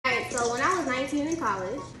So when I was 19 in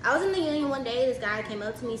college, I was in the union one day. This guy came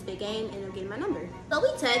up to me, spit game, and ended up getting my number. So we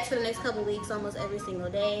text for the next couple weeks almost every single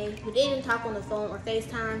day. We didn't talk on the phone or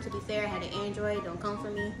FaceTime. To be fair, I had an Android, don't come for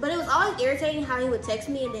me. But it was always irritating how he would text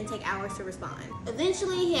me and then take hours to respond.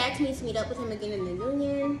 Eventually, he asked me to meet up with him again in the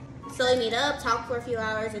union. So we meet up, talk for a few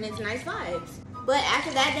hours, and it's nice vibes. But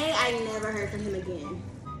after that day, I never heard from him again.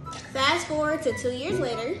 Fast forward to 2 years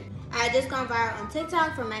later, I had just gone viral on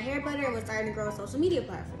TikTok for my hair butter and was starting to grow a social media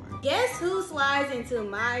platform. Guess who slides into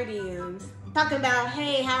my DMs? Talking about,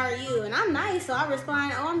 hey, how are you? And I'm nice, so I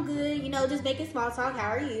respond, oh, I'm good. You know, just making small talk, how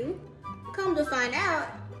are you? Come to find out,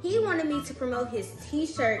 he wanted me to promote his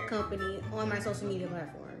t-shirt company on my social media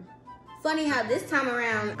platform. Funny how this time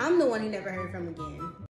around, I'm the one he never heard from again.